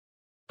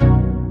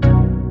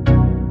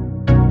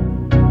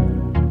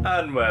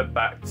And we're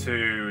back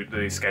to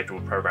the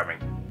scheduled programming.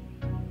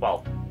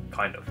 Well,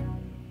 kind of.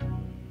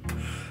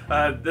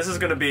 This is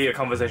going to be a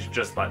conversation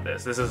just like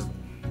this. There's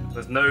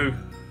no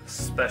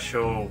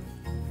special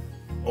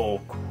or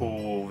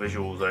cool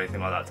visuals or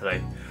anything like that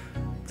today.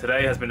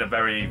 Today has been a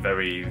very,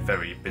 very,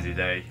 very busy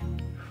day.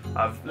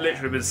 I've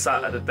literally been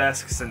sat at the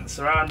desk since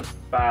around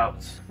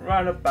about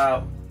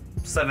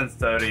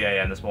 7:30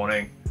 AM this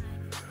morning,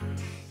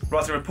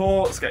 writing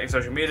reports, getting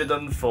social media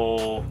done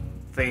for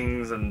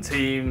things and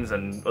teams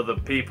and other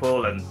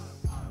people, and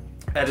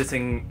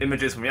editing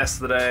images from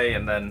yesterday,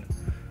 and then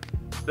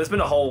there's been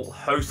a whole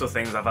host of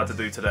things I've had to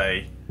do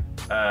today,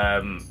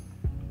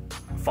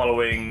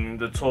 following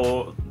the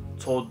Tour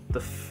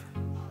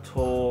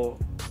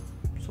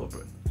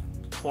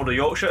de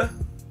Yorkshire.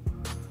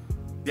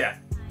 Yeah.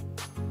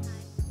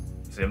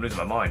 See, I'm losing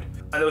my mind.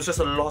 And there was just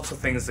a lot of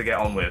things to get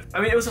on with.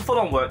 I mean, it was a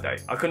full-on work day.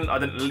 I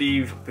didn't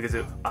leave because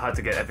I had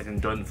to get everything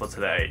done for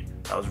today.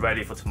 I was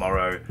ready for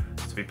tomorrow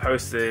to be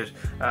posted,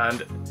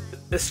 and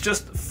it's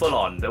just full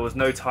on. There was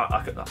no time.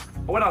 I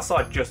went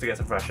outside just to get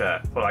some fresh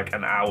air for like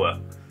an hour,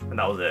 and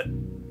that was it.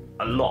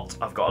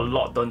 I've got a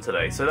lot done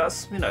today, so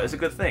that's, you know, it's a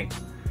good thing.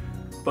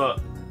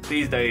 But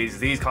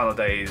these kind of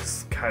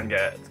days can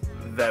get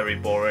very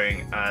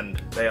boring,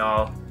 and they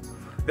are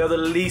the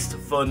least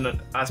fun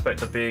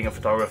aspect of being a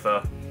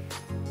photographer,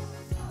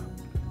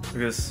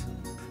 because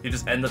you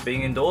just end up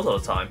being indoors all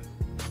the time.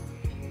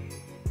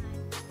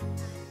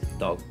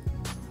 Dog,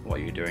 what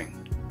are you doing?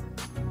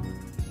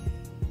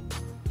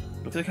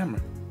 Look at the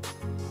camera.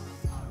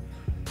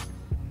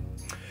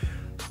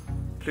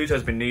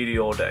 Pluto's been needy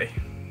all day.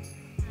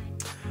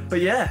 But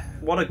yeah,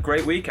 what a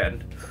great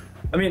weekend.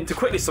 I mean, to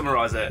quickly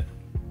summarise it,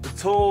 the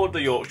Tour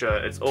de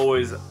Yorkshire, it's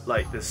always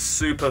like this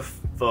super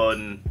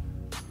fun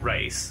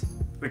race.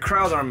 The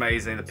crowds are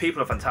amazing, the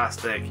people are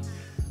fantastic,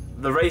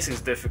 the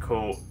racing's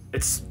difficult,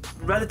 it's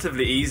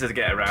relatively easy to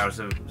get around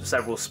to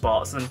several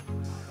spots, and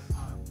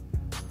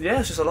yeah,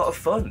 it's just a lot of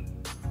fun.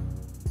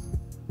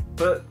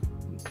 But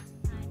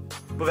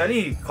with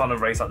any kind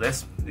of race like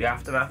this, the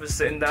aftermath is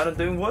sitting down and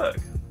doing work,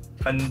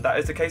 and that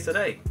is the case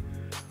today.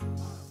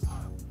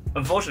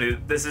 Unfortunately,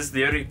 this is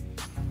the only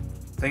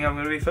thing I'm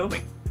going to be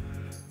filming,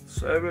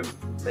 so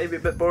maybe a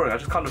bit boring. I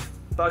kind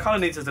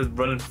of need to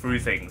run through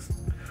things.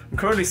 I'm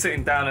currently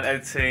sitting down and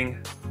editing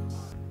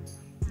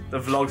the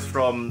vlogs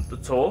from the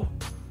tour.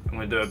 I'm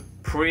going to do a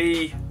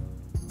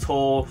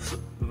pre-tour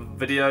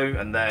video,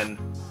 and then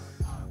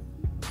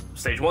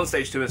stage 1,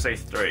 stage 2 and stage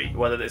 3.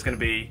 Whether it's going to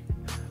be,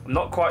 I'm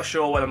not quite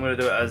sure whether I'm going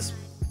to do it as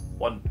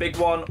one big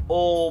one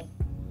or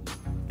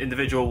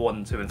individual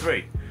 1, 2 and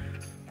 3.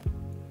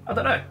 I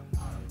don't know.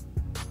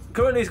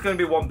 Currently it's going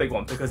to be one big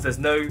one because there's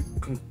no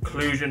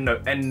conclusion,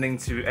 no ending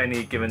to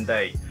any given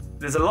day.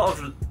 There's a lot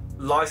of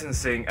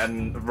licensing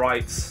and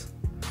rights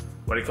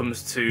when it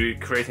comes to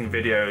creating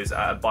videos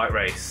at a bike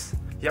race.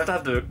 You have to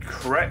have the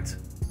correct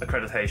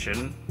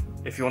accreditation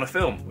if you want to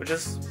film, which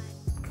is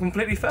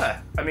completely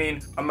fair. I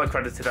mean, I'm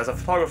accredited as a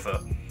photographer.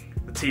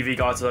 The TV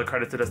guys are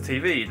accredited as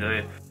TV.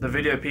 The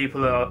video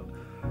people are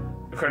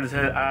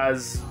accredited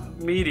as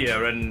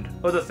media and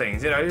other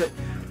things, you know.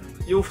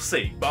 You'll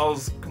see, but I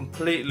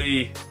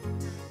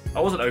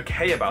wasn't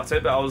okay about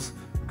it, but I was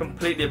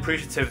completely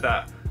appreciative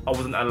that I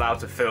wasn't allowed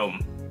to film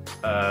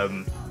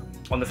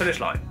on the finish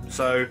line.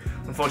 So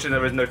unfortunately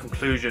there is no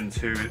conclusion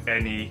to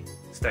any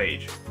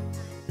stage,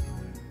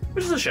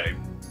 which is a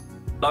shame.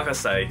 Like I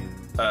say,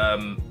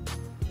 the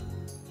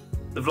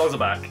vlogs are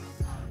back.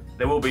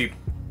 They will be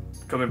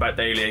coming back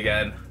daily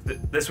again.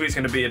 This week's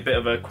going to be a bit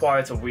of a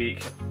quieter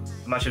week.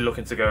 I'm actually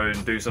looking to go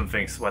and do some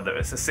things, whether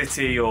it's a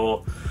city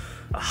or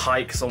a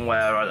hike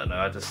somewhere, I don't know.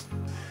 I just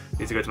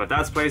need to go to my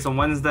dad's place on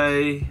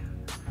Wednesday.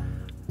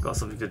 Got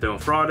something to do on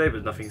Friday,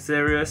 but nothing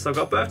serious. I've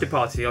got a birthday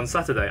party on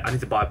Saturday. I need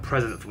to buy a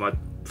present for my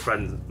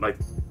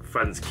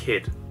friend's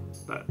kid.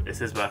 But it's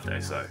his birthday,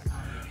 so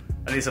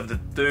I need something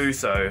to do,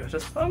 so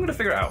I'm gonna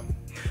figure it out.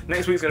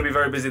 Next week's gonna be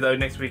very busy though.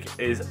 Next week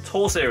is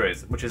Tour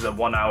Series, which is a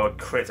 1-hour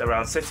crit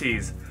around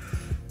cities.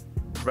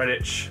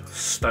 Redditch,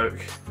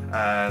 Stoke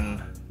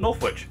and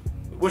Northwich,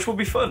 which will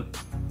be fun.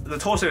 The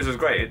Tour Series was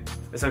great.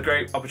 It's a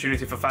great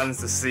opportunity for fans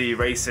to see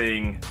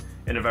racing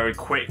in a very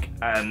quick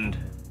and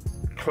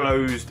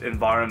closed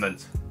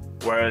environment,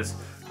 whereas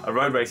a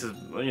road race is,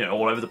 you know,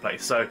 all over the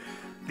place. So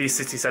these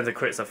city centre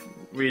crits are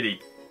really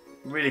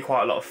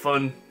quite a lot of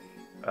fun.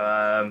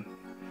 I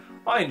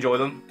enjoy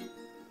them.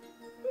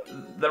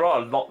 There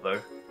are a lot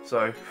though,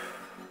 so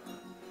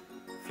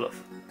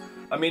fluff.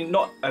 I mean,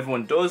 not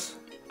everyone does,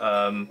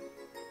 but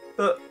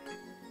I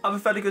have a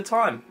fairly good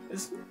time.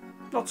 It's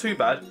not too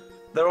bad.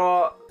 There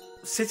are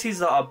cities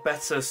that are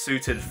better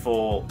suited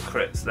for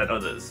crits than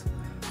others.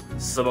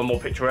 Some are more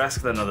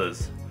picturesque than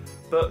others.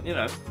 But, you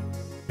know,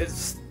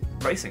 it's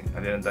racing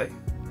at the end of the day.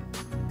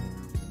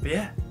 But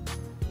yeah.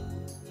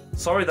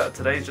 Sorry that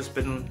today's just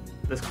been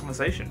this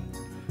conversation.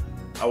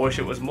 I wish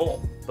it was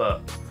more,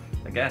 but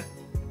again,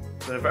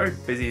 it's been a very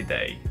busy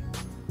day.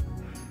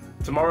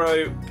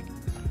 Tomorrow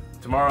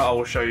I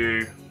will show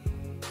you,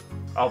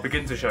 I'll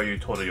begin to show you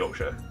Tour de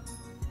Yorkshire.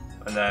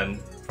 And then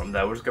from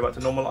there we'll just go back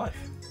to normal life.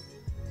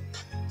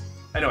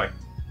 Anyway,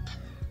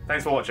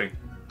 thanks for watching.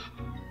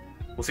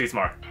 We'll see you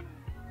tomorrow.